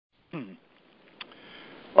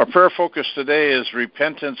Our prayer focus today is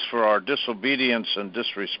repentance for our disobedience and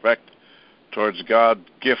disrespect towards God's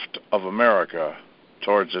gift of America,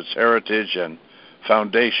 towards its heritage and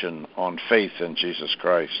foundation on faith in Jesus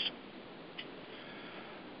Christ.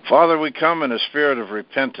 Father, we come in a spirit of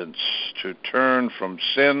repentance to turn from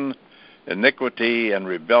sin, iniquity, and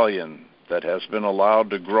rebellion that has been allowed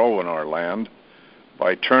to grow in our land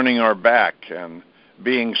by turning our back and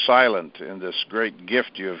being silent in this great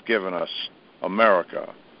gift you have given us,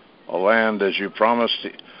 America, a land, as you promised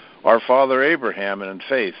our father Abraham in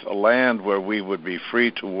faith, a land where we would be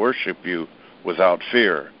free to worship you without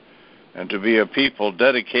fear and to be a people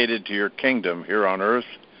dedicated to your kingdom here on earth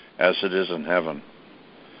as it is in heaven.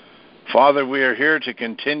 Father, we are here to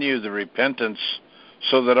continue the repentance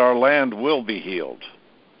so that our land will be healed.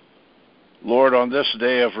 Lord, on this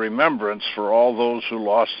day of remembrance for all those who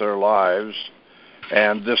lost their lives,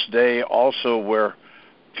 and this day also where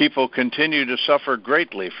people continue to suffer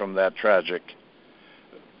greatly from that tragic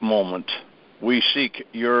moment, we seek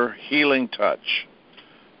your healing touch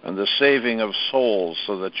and the saving of souls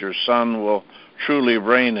so that your Son will truly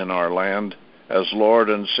reign in our land as Lord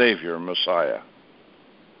and Savior, Messiah.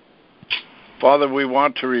 Father, we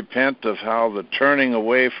want to repent of how the turning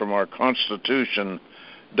away from our Constitution,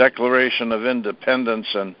 Declaration of Independence,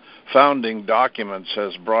 and founding documents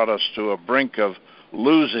has brought us to a brink of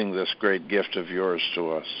losing this great gift of yours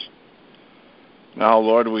to us. Now,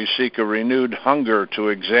 Lord, we seek a renewed hunger to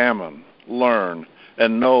examine, learn,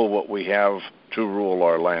 and know what we have to rule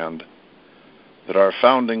our land. That our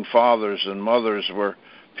founding fathers and mothers were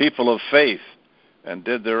people of faith and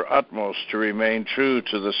did their utmost to remain true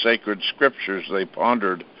to the sacred scriptures they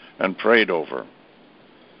pondered and prayed over.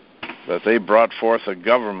 That they brought forth a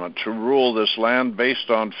government to rule this land based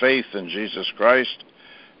on faith in Jesus Christ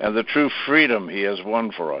and the true freedom he has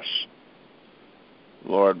won for us.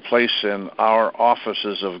 Lord, place in our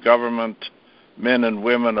offices of government men and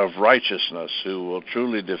women of righteousness who will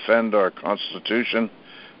truly defend our Constitution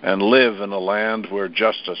and live in a land where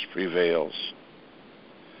justice prevails.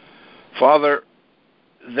 Father,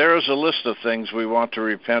 there is a list of things we want to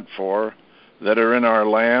repent for that are in our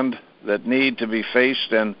land that need to be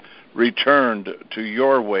faced and returned to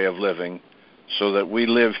your way of living so that we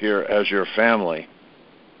live here as your family.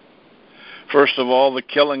 First of all, the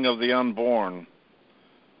killing of the unborn.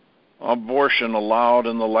 Abortion allowed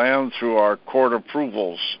in the land through our court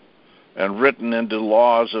approvals and written into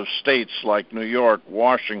laws of states like New York,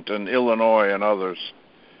 Washington, Illinois, and others.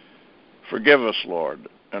 Forgive us, Lord,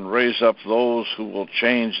 and raise up those who will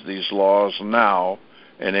change these laws now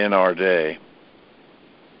and in our day.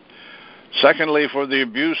 Secondly, for the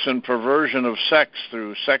abuse and perversion of sex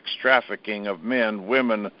through sex trafficking of men,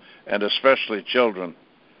 women, and especially children.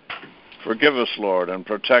 Forgive us, Lord, and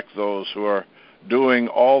protect those who are doing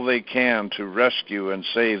all they can to rescue and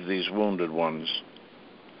save these wounded ones.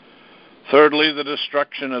 Thirdly, the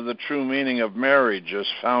destruction of the true meaning of marriage as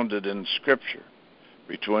founded in Scripture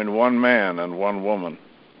between one man and one woman.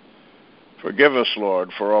 Forgive us,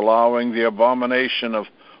 Lord, for allowing the abomination of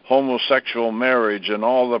homosexual marriage and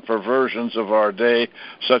all the perversions of our day,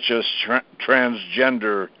 such as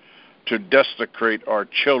transgender, to desecrate our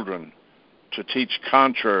children, to teach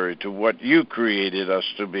contrary to what you created us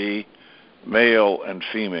to be, male and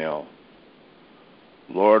female.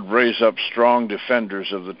 Lord, raise up strong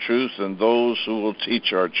defenders of the truth and those who will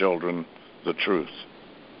teach our children the truth.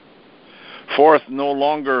 Fourth, no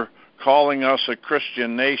longer calling us a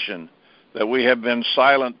Christian nation, that we have been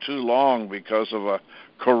silent too long because of a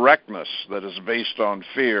correctness that is based on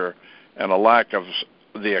fear and a lack of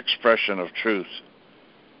the expression of truth.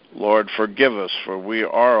 Lord, forgive us, for we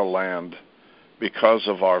are a land because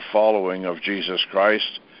of our following of Jesus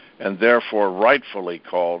Christ, and therefore rightfully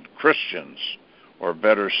called Christians, or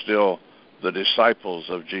better still, the disciples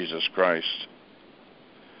of Jesus Christ.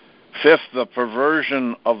 Fifth, the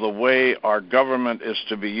perversion of the way our government is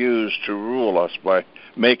to be used to rule us by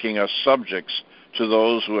making us subjects to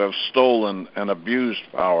those who have stolen and abused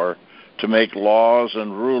power to make laws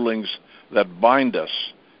and rulings that bind us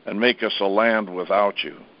and make us a land without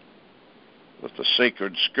you. That the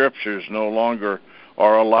sacred scriptures no longer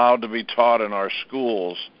are allowed to be taught in our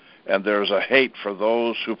schools, and there's a hate for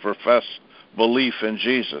those who profess belief in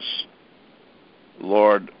Jesus.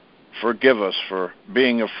 Lord, forgive us for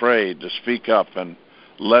being afraid to speak up and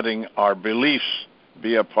letting our beliefs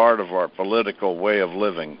be a part of our political way of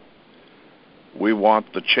living. We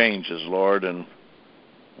want the changes, Lord, and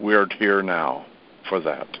we're here now for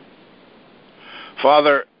that.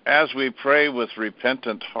 Father, as we pray with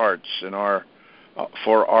repentant hearts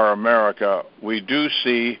for our America, we do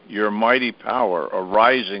see your mighty power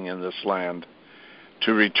arising in this land,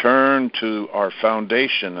 to return to our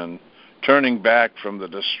foundation and turning back from the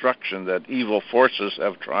destruction that evil forces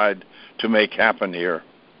have tried to make happen here.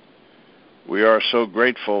 We are so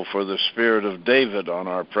grateful for the spirit of David on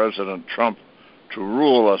our President Trump to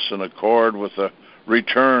rule us in accord with the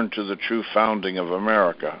return to the true founding of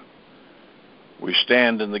America. We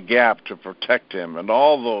stand in the gap to protect him and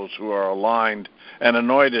all those who are aligned and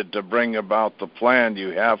anointed to bring about the plan you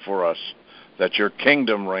have for us, that your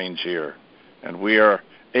kingdom reigns here, and we are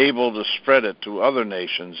able to spread it to other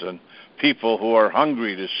nations and people who are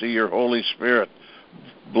hungry to see your Holy Spirit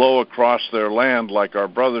blow across their land, like our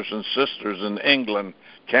brothers and sisters in England,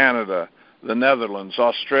 Canada, the Netherlands,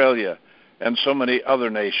 Australia, and so many other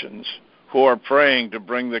nations who are praying to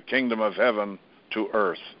bring the kingdom of heaven to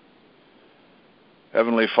earth.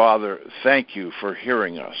 Heavenly Father, thank you for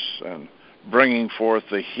hearing us and bringing forth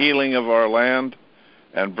the healing of our land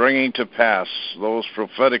and bringing to pass those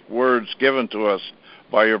prophetic words given to us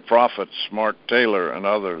by your prophets, Mark Taylor and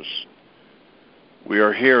others. We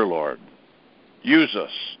are here, Lord. Use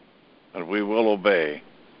us, and we will obey.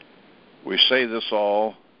 We say this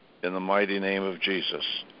all in the mighty name of Jesus.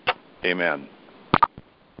 Amen.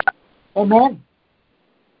 Amen.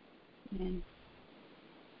 Amen.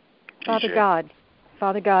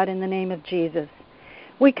 Father God, in the name of Jesus,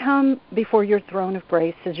 we come before your throne of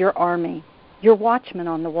grace as your army, your watchmen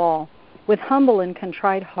on the wall, with humble and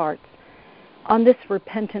contrite hearts on this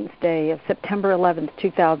Repentance Day of September 11th,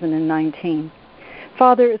 2019.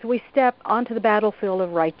 Father, as we step onto the battlefield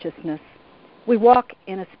of righteousness, we walk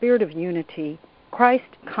in a spirit of unity, Christ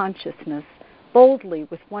consciousness, boldly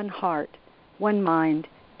with one heart, one mind,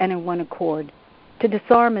 and in one accord, to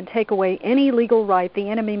disarm and take away any legal right the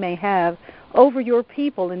enemy may have over your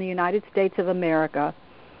people in the United States of America,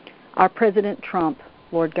 our President Trump,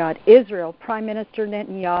 Lord God, Israel, Prime Minister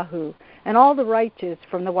Netanyahu, and all the righteous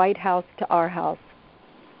from the White House to our house.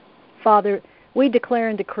 Father, we declare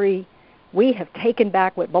and decree we have taken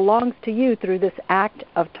back what belongs to you through this act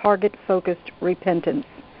of target-focused repentance.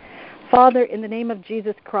 Father, in the name of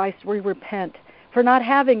Jesus Christ, we repent for not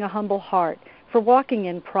having a humble heart, for walking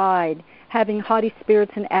in pride, having haughty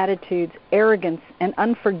spirits and attitudes, arrogance and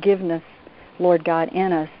unforgiveness, Lord God,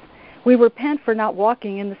 in us. We repent for not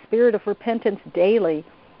walking in the spirit of repentance daily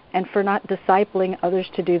and for not discipling others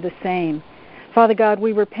to do the same. Father God,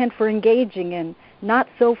 we repent for engaging in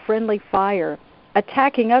not-so-friendly fire,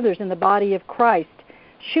 attacking others in the body of Christ,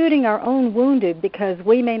 shooting our own wounded because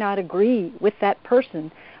we may not agree with that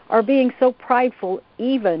person, or being so prideful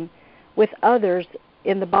even with others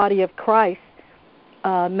in the body of Christ,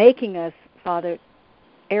 making us, Father,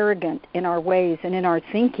 arrogant in our ways and in our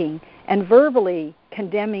thinking, and verbally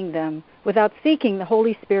condemning them without seeking the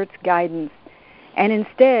Holy Spirit's guidance, and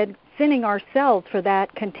instead sinning ourselves for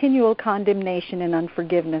that continual condemnation and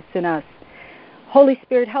unforgiveness in us. Holy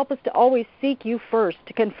Spirit, help us to always seek you first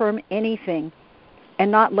to confirm anything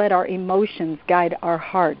and not let our emotions guide our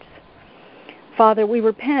hearts. Father, we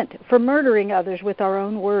repent for murdering others with our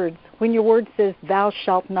own words when your word says, thou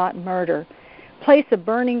shalt not murder. Place a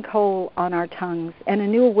burning coal on our tongues and a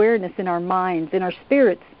new awareness in our minds, in our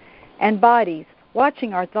spirits and bodies,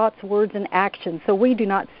 watching our thoughts, words, and actions so we do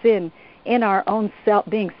not sin in our own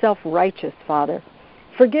being self-righteous, Father.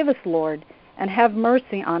 Forgive us, Lord, and have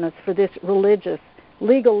mercy on us for this religious,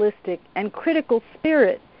 legalistic, and critical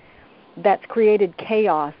spirit that's created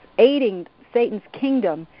chaos, aiding Satan's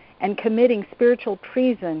kingdom and committing spiritual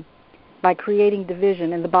treason by creating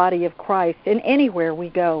division in the body of Christ and anywhere we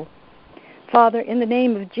go. Father, in the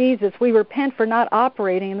name of Jesus, we repent for not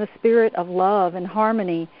operating in the spirit of love and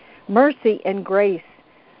harmony, mercy and grace,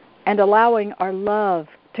 and allowing our love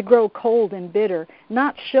to grow cold and bitter,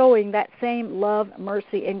 not showing that same love,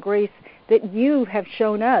 mercy, and grace that you have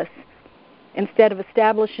shown us, instead of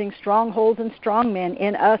establishing strongholds and strongmen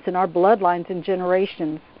in us and our bloodlines and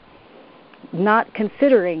generations, not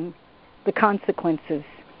considering the consequences.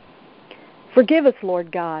 Forgive us,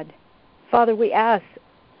 Lord God. Father, we ask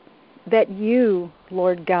that you,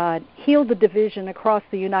 Lord God, heal the division across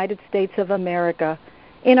the United States of America,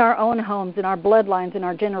 in our own homes, in our bloodlines, in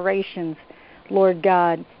our generations, Lord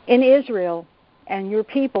God, in Israel and your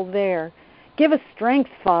people there. Give us strength,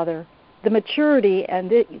 Father, the maturity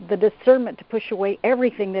and the discernment to push away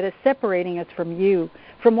everything that is separating us from you,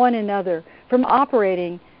 from one another, from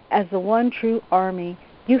operating as the one true army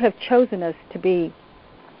you have chosen us to be.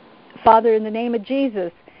 Father, in the name of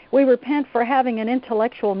Jesus, we repent for having an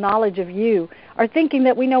intellectual knowledge of you, or thinking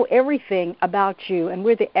that we know everything about you and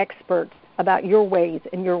we're the experts about your ways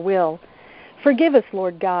and your will. Forgive us,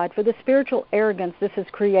 Lord God, for the spiritual arrogance this has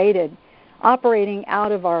created, operating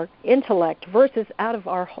out of our intellect versus out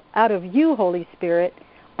of you, Holy Spirit,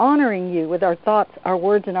 honoring you with our thoughts, our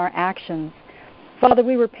words, and our actions. Father,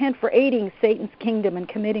 we repent for aiding Satan's kingdom and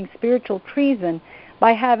committing spiritual treason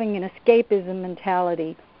by having an escapism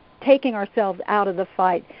mentality, taking ourselves out of the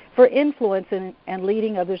fight, for influencing and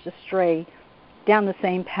leading others astray down the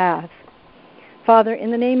same path. Father, in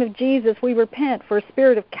the name of Jesus, we repent for a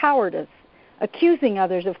spirit of cowardice, accusing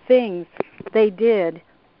others of things they did,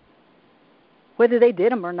 whether they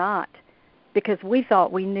did them or not, because we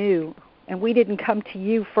thought we knew, and we didn't come to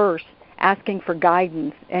you first asking for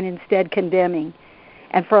guidance and instead condemning,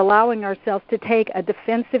 and for allowing ourselves to take a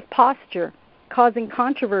defensive posture, causing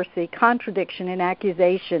controversy, contradiction, and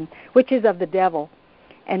accusation, which is of the devil,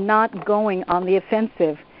 and not going on the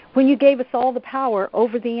offensive when you gave us all the power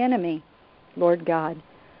over the enemy, Lord God.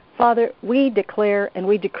 Father, we declare and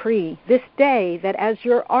we decree this day that as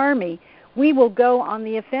your army, we will go on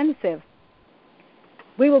the offensive.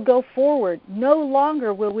 We will go forward. No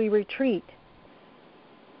longer will we retreat,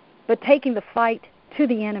 but taking the fight to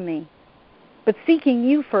the enemy, but seeking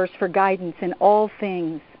you first for guidance in all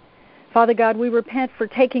things. Father God, we repent for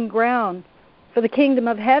taking ground for the kingdom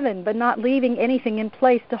of heaven, but not leaving anything in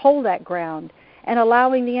place to hold that ground, and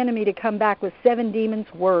allowing the enemy to come back with 7 demons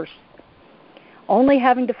worse, only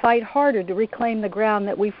having to fight harder to reclaim the ground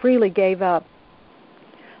that we freely gave up.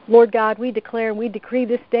 Lord God, we declare and we decree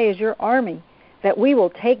this day as your army that we will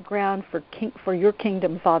take ground for your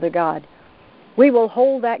kingdom, Father God. We will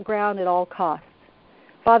hold that ground at all costs.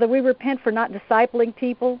 Father, we repent for not discipling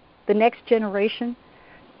people, the next generation,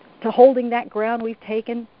 to holding that ground we've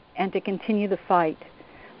taken and to continue the fight.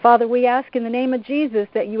 Father, we ask in the name of Jesus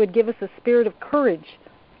that you would give us a spirit of courage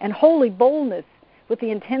and holy boldness with the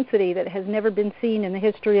intensity that has never been seen in the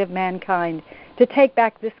history of mankind, to take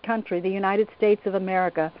back this country, the United States of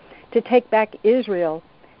America, to take back Israel,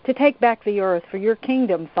 to take back the earth for your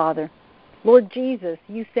kingdom, Father. Lord Jesus,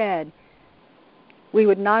 you said we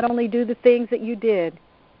would not only do the things that you did,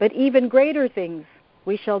 but even greater things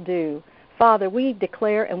we shall do. Father, we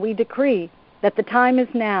declare and we decree that the time is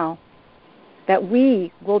now, that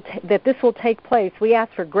that this will take place. We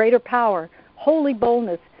ask for greater power, holy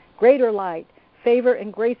boldness, greater light, favor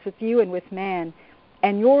and grace with you and with man,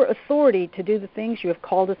 and your authority to do the things you have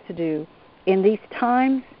called us to do in these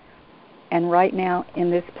times and right now in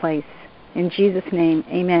this place. In Jesus' name,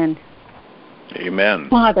 amen. Amen.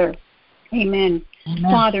 Father, amen.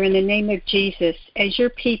 Father, in the name of Jesus, as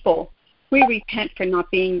your people, we repent for not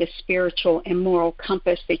being the spiritual and moral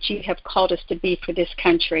compass that you have called us to be for this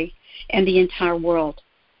country and the entire world.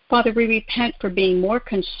 Father, we repent for being more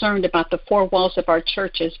concerned about the 4 walls of our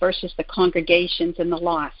churches versus the congregations and the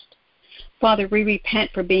lost. Father, we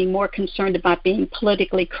repent for being more concerned about being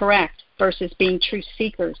politically correct versus being truth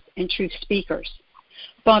seekers and truth speakers.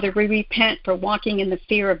 Father, we repent for walking in the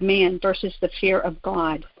fear of man versus the fear of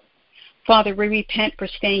God. Father, we repent for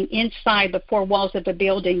staying inside the 4 walls of a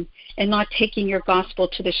building and not taking your gospel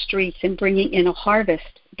to the streets and bringing in a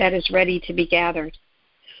harvest that is ready to be gathered.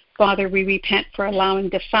 Father, we repent for allowing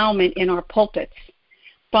defilement in our pulpits.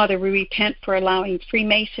 Father, we repent for allowing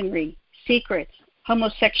Freemasonry, secrets,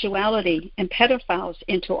 homosexuality, and pedophiles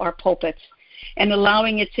into our pulpits and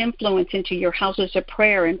allowing its influence into your houses of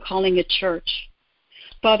prayer and calling it church.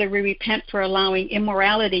 Father, we repent for allowing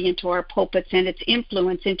immorality into our pulpits and its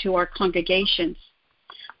influence into our congregations.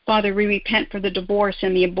 Father, we repent for the divorce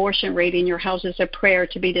and the abortion rate in your houses of prayer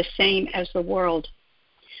to be the same as the world.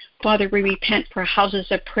 Father, we repent for houses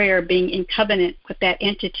of prayer being in covenant with that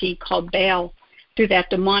entity called Baal through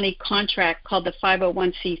that demonic contract called the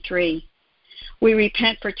 501c3. We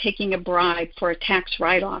repent for taking a bribe for a tax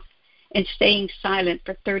write-off and staying silent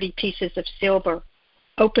for 30 pieces of silver,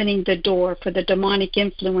 opening the door for the demonic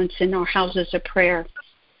influence in our houses of prayer.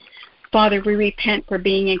 Father, we repent for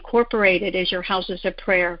being incorporated as your houses of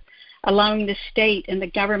prayer, allowing the state and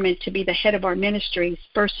the government to be the head of our ministries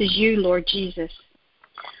versus you, Lord Jesus.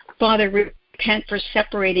 Father, we repent for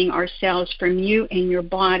separating ourselves from you and your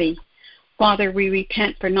body. Father, we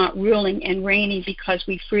repent for not ruling and reigning because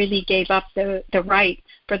we freely gave up the right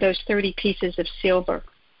for those 30 pieces of silver.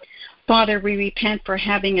 Father, we repent for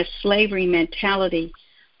having a slavery mentality.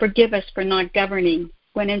 Forgive us for not governing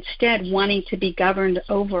when instead wanting to be governed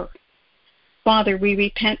over. Father, we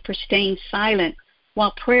repent for staying silent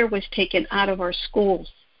while prayer was taken out of our schools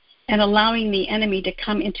and allowing the enemy to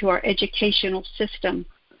come into our educational system.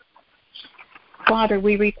 Father,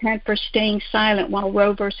 we repent for staying silent while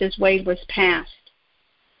Roe versus Wade was passed.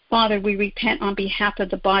 Father, we repent on behalf of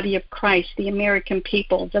the body of Christ, the American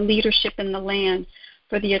people, the leadership in the land,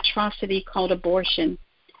 for the atrocity called abortion.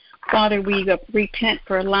 Father, we repent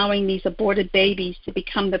for allowing these aborted babies to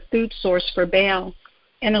become the food source for Baal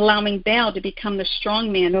and allowing Baal to become the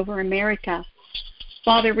strong man over America.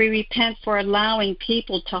 Father, we repent for allowing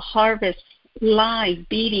people to harvest live,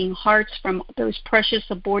 beating hearts from those precious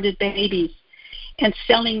aborted babies and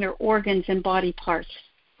selling their organs and body parts.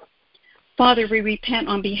 Father, we repent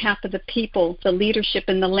on behalf of the people, the leadership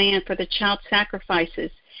in the land, for the child sacrifices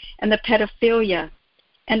and the pedophilia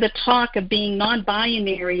and the talk of being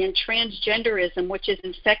non-binary and transgenderism, which is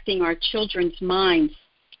infecting our children's minds.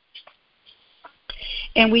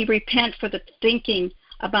 And we repent for the thinking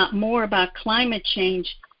more about climate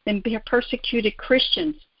change than persecuted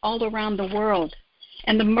Christians all around the world,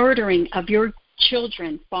 and the murdering of your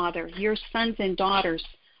children, Father, your sons and daughters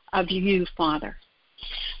of you, Father.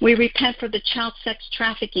 We repent for the child sex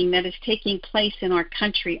trafficking that is taking place in our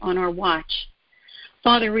country on our watch.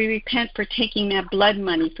 Father, we repent for taking that blood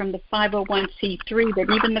money from the 501c3 that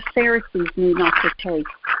even the Pharisees knew not to take.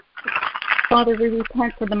 Father, we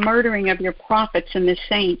repent for the murdering of your prophets and the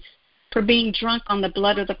saints, for being drunk on the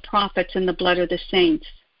blood of the prophets and the blood of the saints.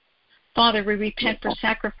 Father, we repent for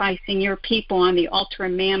sacrificing your people on the altar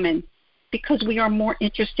of mammon, because we are more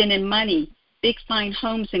interested in money, big fine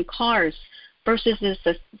homes and cars, versus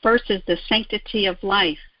the sanctity of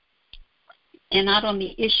life, and not on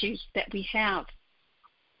the issues that we have.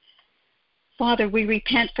 Father, we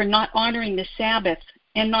repent for not honoring the Sabbath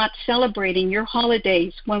and not celebrating your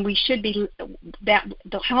holidays when we should be,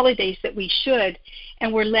 the holidays that we should,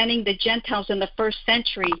 and we're letting the Gentiles in the first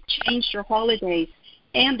century change their holidays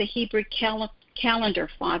and the Hebrew calendar,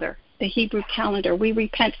 Father, the Hebrew calendar. We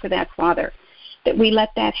repent for that, Father, that we let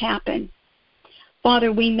that happen.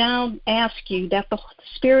 Father, we now ask you that the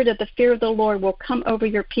spirit of the fear of the Lord will come over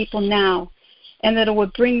your people now, and that it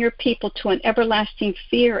will bring your people to an everlasting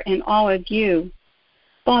fear and awe of you.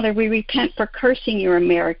 Father, we repent for cursing your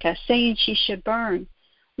America, saying she should burn,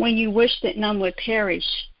 when you wish that none would perish.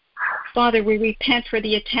 Father, we repent for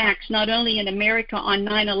the attacks not only in America on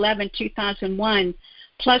 9/11/2001,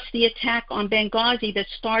 plus the attack on Benghazi that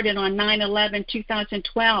started on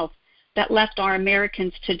 9/11/2012 that left our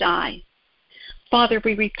Americans to die. Father,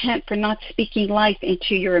 we repent for not speaking life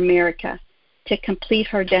into your America to complete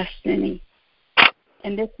her destiny.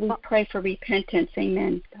 And this we pray for repentance.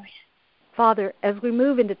 Amen. Go ahead. Father, as we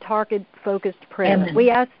move into target-focused prayer, Amen, we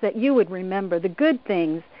ask that you would remember the good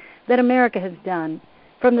things that America has done,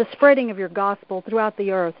 from the spreading of your gospel throughout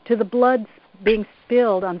the earth to the blood being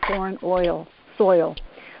spilled on foreign soil,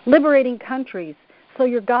 liberating countries so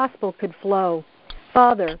your gospel could flow.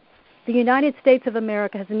 Father, the United States of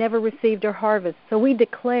America has never received her harvest, so we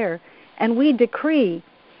declare and we decree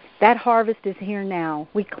that harvest is here now.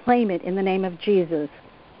 We claim it in the name of Jesus.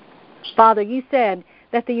 Father, you said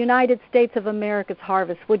that the United States of America's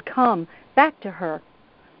harvest would come back to her,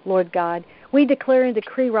 Lord God. We declare and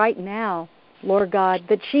decree right now, Lord God,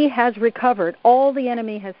 that she has recovered all the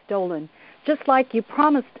enemy has stolen, just like you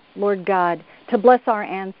promised, Lord God, to bless our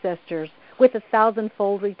ancestors with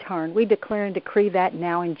 1,000-fold return. We declare and decree that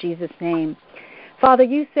now in Jesus' name. Father,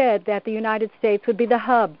 you said that the United States would be the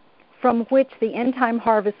hub from which the end-time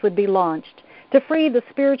harvest would be launched to free the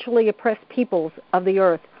spiritually oppressed peoples of the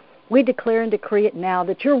earth. We declare and decree it now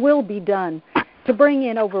that your will be done to bring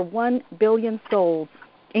in over 1 billion souls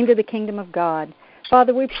into the kingdom of God.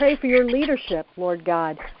 Father, we pray for your leadership, Lord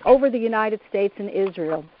God, over the United States and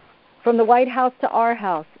Israel, from the White House to our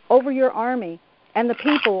house, over your army and the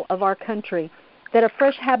people of our country, that a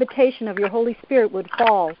fresh habitation of your Holy Spirit would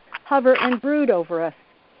fall, hover, and brood over us.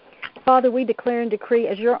 Father, we declare and decree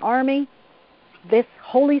as your army, this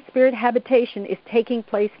Holy Spirit habitation is taking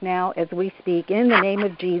place now as we speak. In the name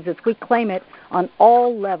of Jesus, we claim it on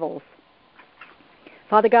all levels.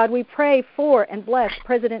 Father God, we pray for and bless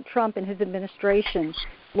President Trump and his administration,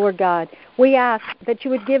 Lord God. We ask that you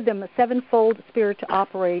would give them a 7-fold spirit to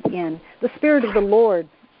operate in, the spirit of the Lord,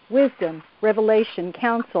 wisdom, revelation,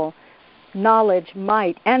 counsel, knowledge,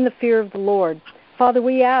 might, and the fear of the Lord. Father,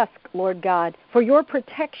 we ask, Lord God, for your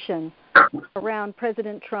protection around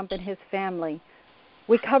President Trump and his family.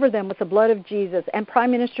 We cover them with the blood of Jesus and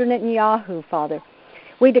Prime Minister Netanyahu, Father.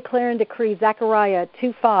 We declare and decree Zechariah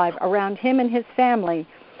 2:5 around him and his family,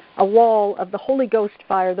 a wall of the Holy Ghost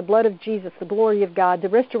fire, the blood of Jesus, the glory of God, the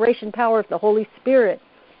restoration power of the Holy Spirit,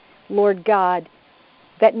 Lord God,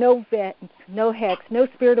 that no hex, no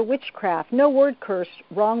spirit of witchcraft, no word curse,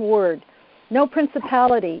 wrong word, no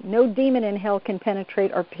principality, no demon in hell can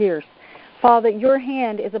penetrate or pierce. Father, your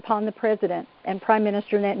hand is upon the President and Prime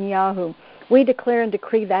Minister Netanyahu. We declare and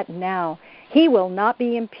decree that now. He will not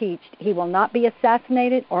be impeached. He will not be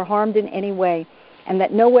assassinated or harmed in any way, and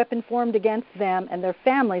that no weapon formed against them and their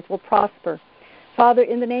families will prosper. Father,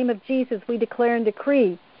 in the name of Jesus, we declare and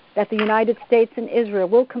decree that the United States and Israel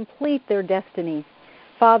will complete their destinies.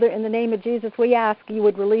 Father, in the name of Jesus, we ask you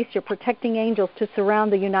would release your protecting angels to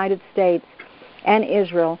surround the United States and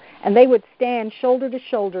Israel, and they would stand shoulder to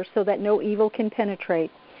shoulder so that no evil can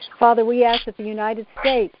penetrate. Father, we ask that the United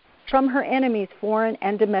States, from her enemies, foreign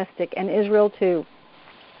and domestic, and Israel too.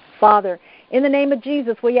 Father, in the name of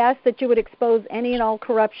Jesus, we ask that you would expose any and all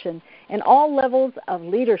corruption in all levels of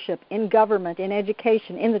leadership, in government, in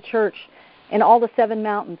education, in the church, in all the 7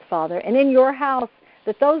 mountains, Father, and in your house,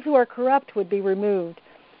 that those who are corrupt would be removed.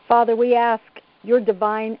 Father, we ask your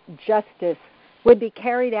divine justice would be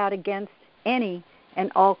carried out against any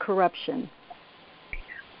and all corruption.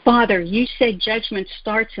 Father, you said judgment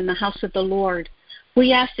starts in the house of the Lord.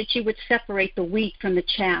 We ask that you would separate the wheat from the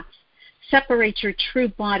chaff. Separate your true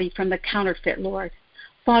body from the counterfeit, Lord.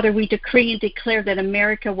 Father, we decree and declare that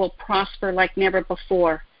America will prosper like never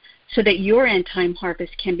before, so that your end-time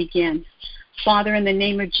harvest can begin. Father, in the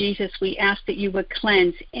name of Jesus, we ask that you would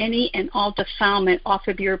cleanse any and all defilement off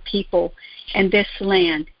of your people and this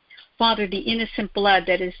land. Father, the innocent blood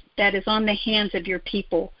that is on the hands of your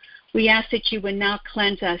people, we ask that you would now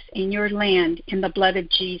cleanse us in your land in the blood of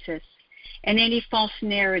Jesus. And any false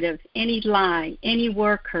narrative, any lie, any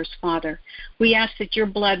word curse, Father, we ask that your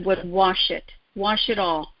blood would wash it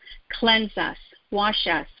all, cleanse us, wash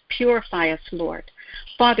us, purify us, Lord.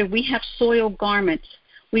 Father, we have soiled garments.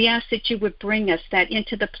 We ask that you would bring us that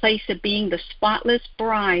into the place of being the spotless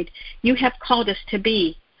bride you have called us to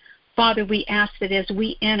be. Father, we ask that as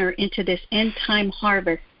we enter into this end-time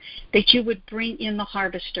harvest, that you would bring in the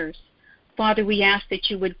harvesters. Father, we ask that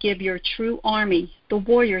you would give your true army the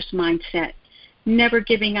warrior's mindset, never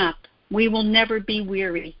giving up. We will never be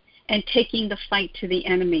weary, and taking the fight to the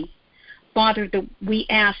enemy. Father, we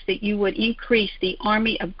ask that you would increase the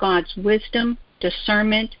army of God's wisdom,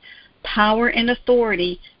 discernment, power, and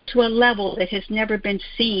authority to a level that has never been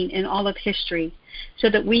seen in all of history, so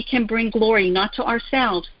that we can bring glory not to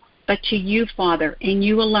ourselves, but to you, Father, and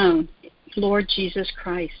you alone, Lord Jesus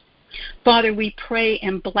Christ. Father, we pray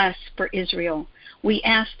and bless for Israel. We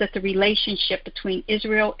ask that the relationship between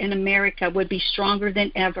Israel and America would be stronger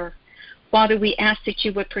than ever. Father, we ask that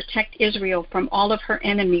you would protect Israel from all of her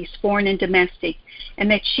enemies, foreign and domestic, and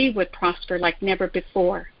that she would prosper like never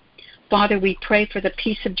before. Father, we pray for the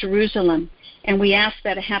peace of Jerusalem, and we ask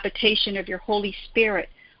that a habitation of your Holy Spirit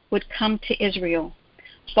would come to Israel.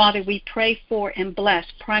 Father, we pray for and bless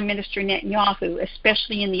Prime Minister Netanyahu,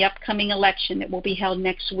 especially in the upcoming election that will be held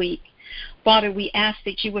next week. Father, we ask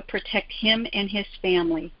that you would protect him and his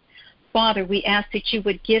family. Father, we ask that you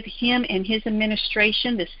would give him and his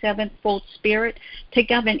administration the sevenfold spirit to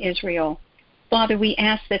govern Israel. Father, we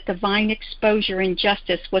ask that divine exposure and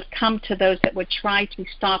justice would come to those that would try to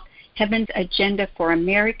stop heaven's agenda for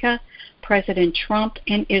America, President Trump,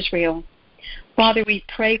 and Israel. Father, we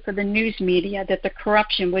pray for the news media that the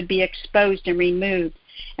corruption would be exposed and removed,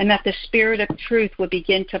 and that the spirit of truth would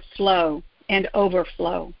begin to flow and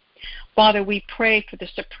overflow. Father, we pray for the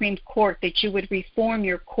Supreme Court that you would reform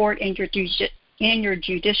your court and your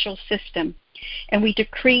judicial system. And we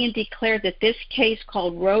decree and declare that this case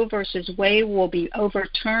called Roe versus Wade will be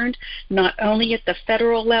overturned, not only at the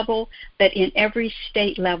federal level, but in every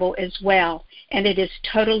state level as well, and it is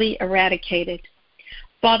totally eradicated.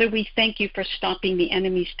 Father, we thank you for stopping the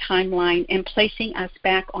enemy's timeline and placing us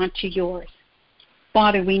back onto yours.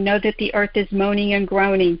 Father, we know that the earth is moaning and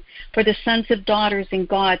groaning for the sons of daughters in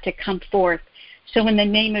God to come forth. So in the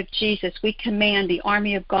name of Jesus, we command the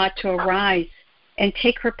army of God to arise and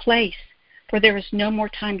take her place, for there is no more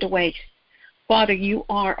time to waste. Father, you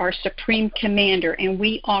are our supreme commander, and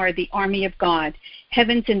we are the army of God,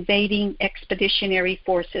 heaven's invading expeditionary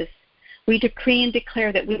forces. We decree and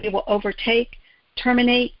declare that we will overtake,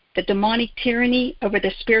 terminate the demonic tyranny over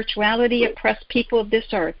the spirituality oppressed people of this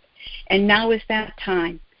earth. And now is that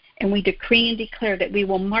time. And we decree and declare that we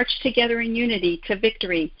will march together in unity to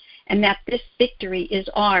victory, and that this victory is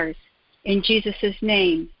ours in Jesus'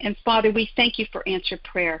 name. And Father, we thank you for answered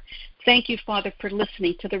prayer. Thank you, Father, for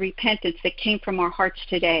listening to the repentance that came from our hearts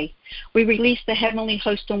today. We release the heavenly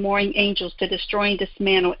host of warring angels to destroy and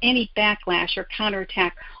dismantle any backlash or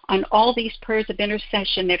counterattack on all these prayers of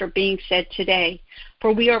intercession that are being said today.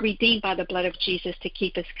 For we are redeemed by the blood of Jesus to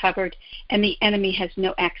keep us covered, and the enemy has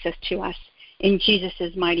no access to us. In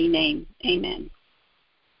Jesus' mighty name, amen.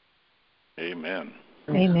 Amen.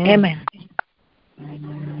 Amen.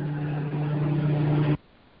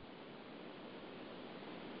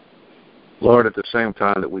 Lord, at the same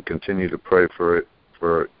time that we continue to pray for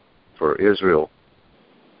Israel,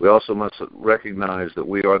 we also must recognize that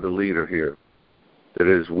we are the leader here. That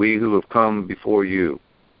it is we who have come before you,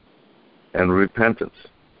 and repentance.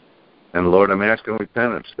 And Lord, I'm asking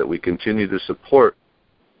repentance that we continue to support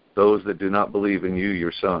those that do not believe in you,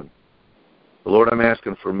 your Son. Lord, I'm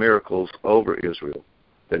asking for miracles over Israel,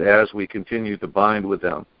 that as we continue to bind with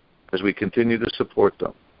them, as we continue to support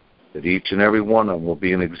them, that each and every one of them will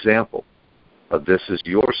be an example of this is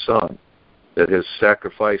your Son that has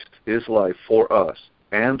sacrificed his life for us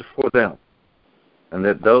and for them, and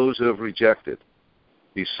that those who have rejected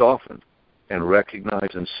be softened and recognize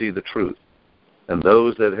and see the truth, and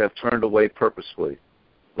those that have turned away purposefully,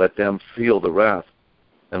 let them feel the wrath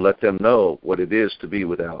and let them know what it is to be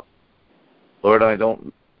without. Lord, I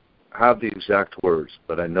don't have the exact words,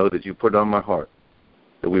 but I know that you put on my heart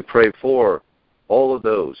that we pray for all of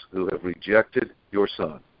those who have rejected your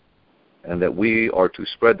Son, and that we are to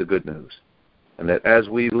spread the good news, and that as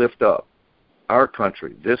we lift up our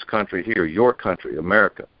country, this country here, your country,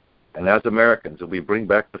 America, and as Americans, that we bring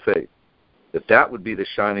back the faith, that would be the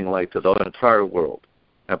shining light to the entire world,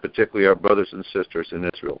 and particularly our brothers and sisters in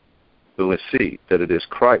Israel, who will see that it is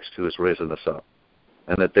Christ who has risen us up,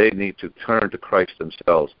 and that they need to turn to Christ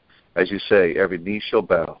themselves. As you say, every knee shall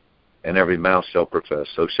bow, and every mouth shall profess.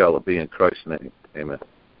 So shall it be in Christ's name. Amen.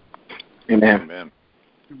 Amen. Amen.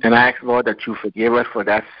 And I ask, Lord, that you forgive us for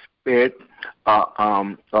that spirit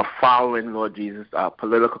of following, Lord Jesus,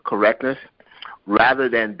 political correctness, rather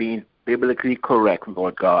than being biblically correct,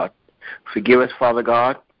 Lord God. Forgive us, Father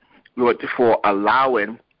God, Lord, for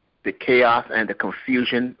allowing the chaos and the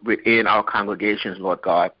confusion within our congregations, Lord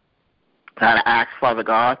God. And I ask, Father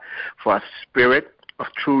God, for a spirit of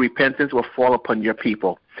true repentance will fall upon your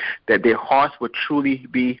people, that their hearts will truly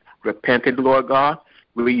be repentant, Lord God,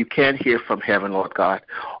 where you can hear from heaven, Lord God,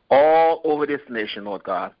 all over this nation, Lord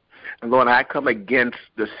God. And, Lord, I come against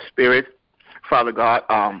the spirit, Father God,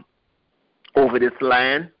 over this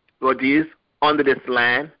land, Lord Jesus, under this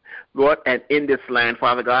land, Lord, and in this land,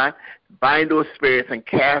 Father God. Bind those spirits and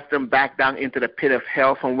cast them back down into the pit of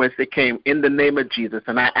hell from whence they came, in the name of Jesus.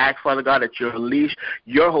 And I ask, Father God, that you release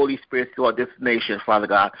your Holy Spirit throughout this nation, Father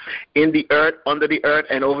God, in the earth, under the earth,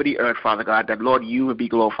 and over the earth, Father God, that, Lord, you will be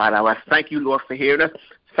glorified. I thank you, Lord, for hearing us.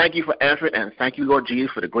 Thank you for answering, and thank you, Lord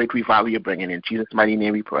Jesus, for the great revival you're bringing. In Jesus' mighty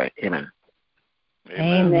name we pray. Amen.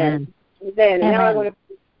 Amen. Now I want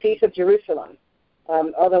to peace of Jerusalem.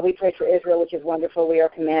 Although we pray for Israel, which is wonderful, we are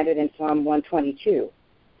commanded in Psalm 122.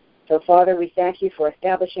 So, Father, we thank you for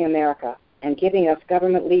establishing America and giving us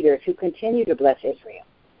government leaders who continue to bless Israel.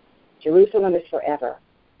 Jerusalem is forever,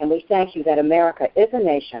 and we thank you that America is a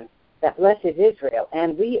nation that blesses Israel,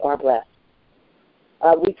 and we are blessed.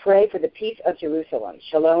 We pray for the peace of Jerusalem,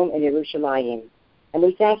 Shalom in Yerushalayim, and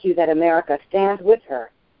we thank you that America stands with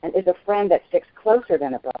her and is a friend that sticks closer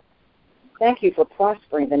than a brother. Thank you for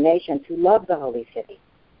prospering the nations who love the holy city.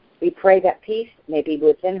 We pray that peace may be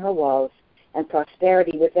within her walls and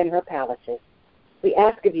prosperity within her palaces. We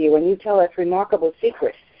ask of you, and you tell us remarkable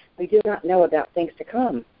secrets we do not know about things to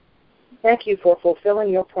come. Thank you for fulfilling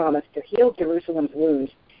your promise to heal Jerusalem's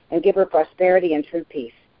wounds and give her prosperity and true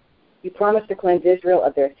peace. You promise to cleanse Israel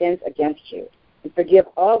of their sins against you and forgive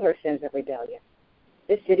all her sins of rebellion.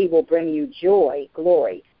 This city will bring you joy,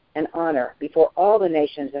 glory, and honor before all the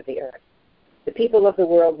nations of the earth. The people of the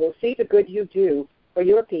world will see the good you do for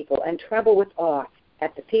your people and tremble with awe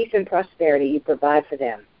at the peace and prosperity you provide for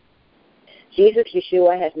them. Jesus,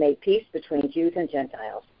 Yeshua, has made peace between Jews and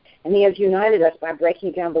Gentiles, and he has united us by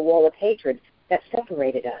breaking down the wall of hatred that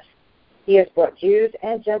separated us. He has brought Jews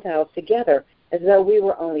and Gentiles together as though we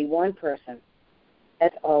were only one person.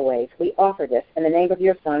 As always, we offer this in the name of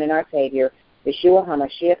your Son and our Savior, Yeshua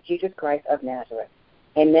HaMashiach, Jesus Christ of Nazareth.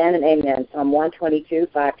 Amen and amen. Psalm 122,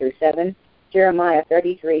 5-7, Jeremiah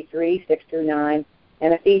 33, 3, 6-9,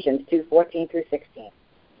 and Ephesians 2, 14-16.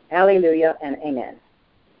 Hallelujah and amen.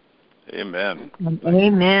 Amen.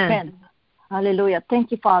 Amen. Hallelujah.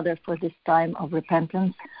 Thank you, Father, for this time of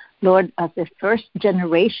repentance. Lord, as a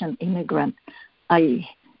first-generation immigrant, I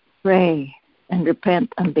pray and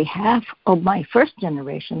repent on behalf of my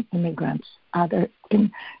first-generation immigrants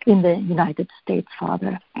in the United States,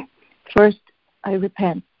 Father. First, I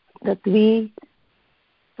repent that we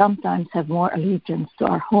sometimes have more allegiance to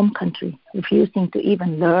our home country, refusing to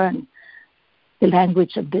even learn the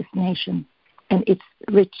language of this nation and its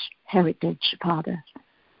rich heritage, Father.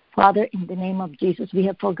 Father, in the name of Jesus, we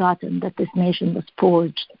have forgotten that this nation was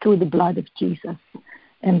forged through the blood of Jesus,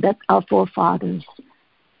 and that our forefathers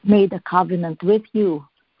made a covenant with you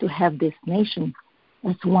to have this nation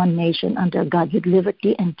as one nation under God with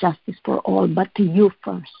liberty and justice for all, but to you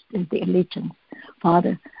first is the allegiance.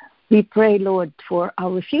 Father, we pray, Lord, for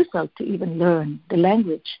our refusal to even learn the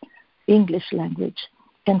language, English language,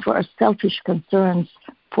 and for our selfish concerns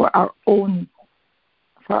for our own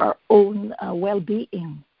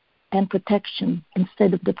well-being and protection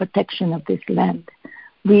instead of the protection of this land.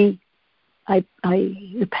 I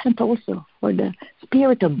repent also for the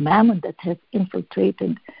spirit of mammon that has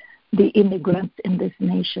infiltrated the immigrants in this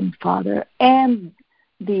nation, Father, and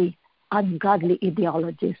the ungodly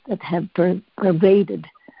ideologies that have pervaded,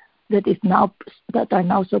 that are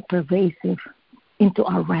now so pervasive into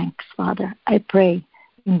our ranks, Father. I pray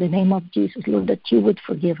in the name of Jesus, Lord, that you would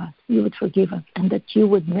forgive us, and that you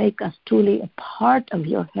would make us truly a part of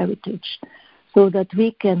your heritage, so that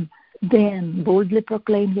we can then boldly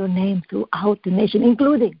proclaim your name throughout the nation,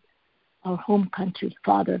 including our home country,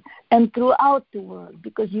 Father, and throughout the world,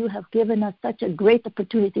 because you have given us such a great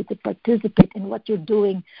opportunity to participate in what you're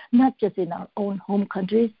doing, not just in our own home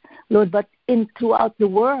countries, Lord, but throughout the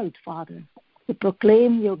world, Father, to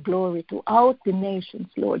proclaim your glory throughout the nations,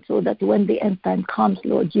 Lord, so that when the end time comes,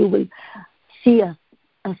 Lord, you will see us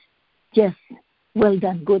as, yes, well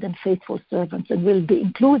done, good and faithful servants, and will be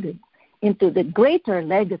included into the greater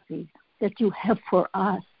legacy that you have for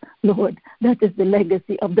us, Lord. That is the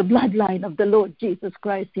legacy of the bloodline of the Lord Jesus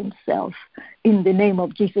Christ himself, in the name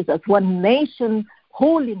of Jesus, as one nation,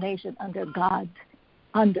 holy nation under God,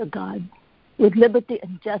 with liberty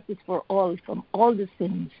and justice for all, from all the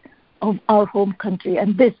sins of our home country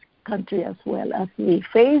and this country as well, as we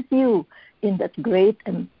face you in that great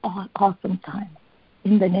and awesome time.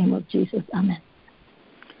 In the name of Jesus, amen.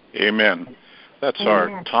 Amen. That's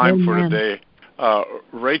our time for today.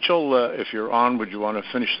 Rachel, if you're on, would you want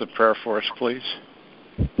to finish the prayer for us, please?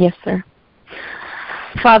 Yes, sir.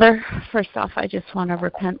 Father, first off, I just want to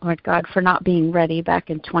repent, Lord God, for not being ready back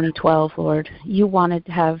in 2012, Lord. You wanted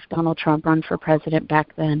to have Donald Trump run for president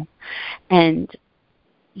back then, and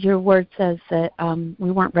your word says that we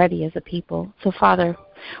weren't ready as a people. So, Father,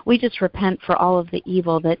 we just repent for all of the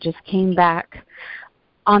evil that just came back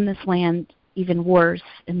on this land, even worse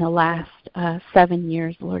in the last 7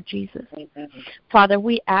 years, Lord Jesus. Amen. Father,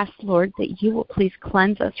 we ask, Lord, that you will please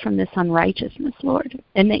cleanse us from this unrighteousness, Lord,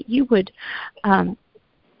 and that you would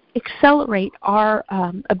accelerate our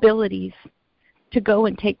abilities to go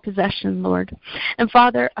and take possession, Lord. And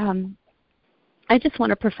Father, I just want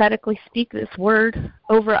to prophetically speak this word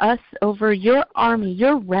over us, over your army,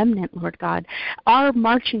 your remnant, Lord God. Our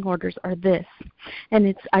marching orders are this, and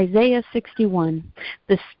it's Isaiah 61.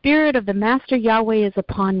 The Spirit of the Master Yahweh is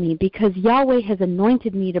upon me, because Yahweh has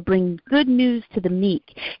anointed me to bring good news to the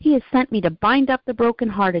meek. He has sent me to bind up the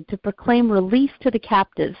brokenhearted, to proclaim release to the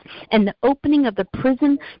captives, and the opening of the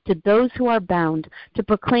prison to those who are bound, to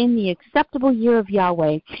proclaim the acceptable year of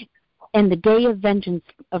Yahweh, and the day of vengeance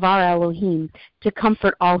of our Elohim, to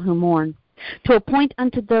comfort all who mourn, to appoint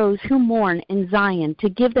unto those who mourn in Zion, to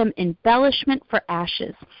give them embellishment for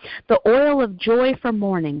ashes, the oil of joy for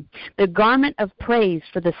mourning, the garment of praise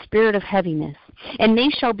for the spirit of heaviness. And they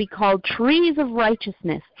shall be called trees of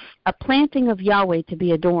righteousness, a planting of Yahweh to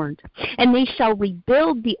be adorned. And they shall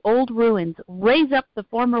rebuild the old ruins, raise up the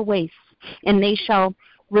former wastes, and they shall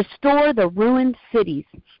restore the ruined cities,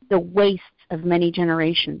 the wastes of many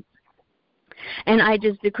generations. And I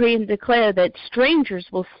just decree and declare that strangers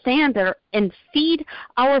will stand there and feed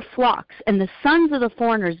our flocks, and the sons of the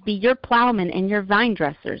foreigners be your plowmen and your vine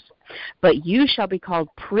dressers. But you shall be called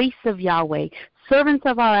priests of Yahweh, servants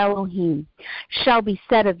of our Elohim. Shall be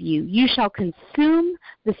said of you, you shall consume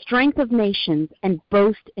the strength of nations and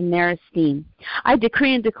boast in their esteem. I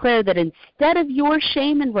decree and declare that instead of your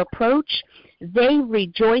shame and reproach, they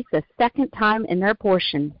rejoice a second time in their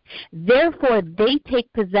portion. Therefore they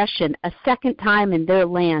take possession a second time in their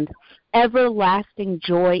land. Everlasting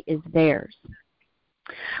joy is theirs.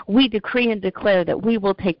 We decree and declare that we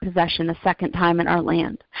will take possession a second time in our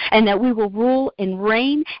land, and that we will rule and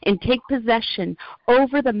reign and take possession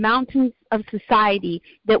over the mountains of society,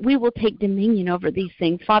 that we will take dominion over these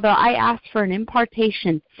things. Father, I ask for an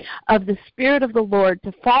impartation of the Spirit of the Lord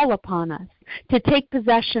to fall upon us, to take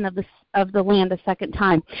possession of the land a second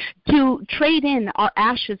time, to trade in our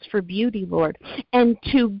ashes for beauty, Lord, and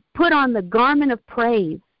to put on the garment of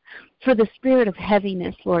praise for the spirit of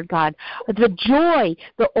heaviness, Lord God. The joy,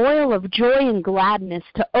 the oil of joy and gladness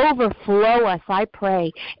to overflow us, I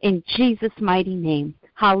pray, in Jesus' mighty name.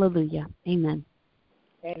 Hallelujah. Amen.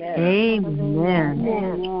 Amen.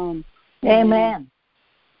 Amen. Amen.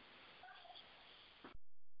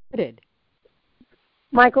 Amen.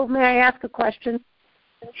 Michael, may I ask a question?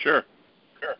 Sure.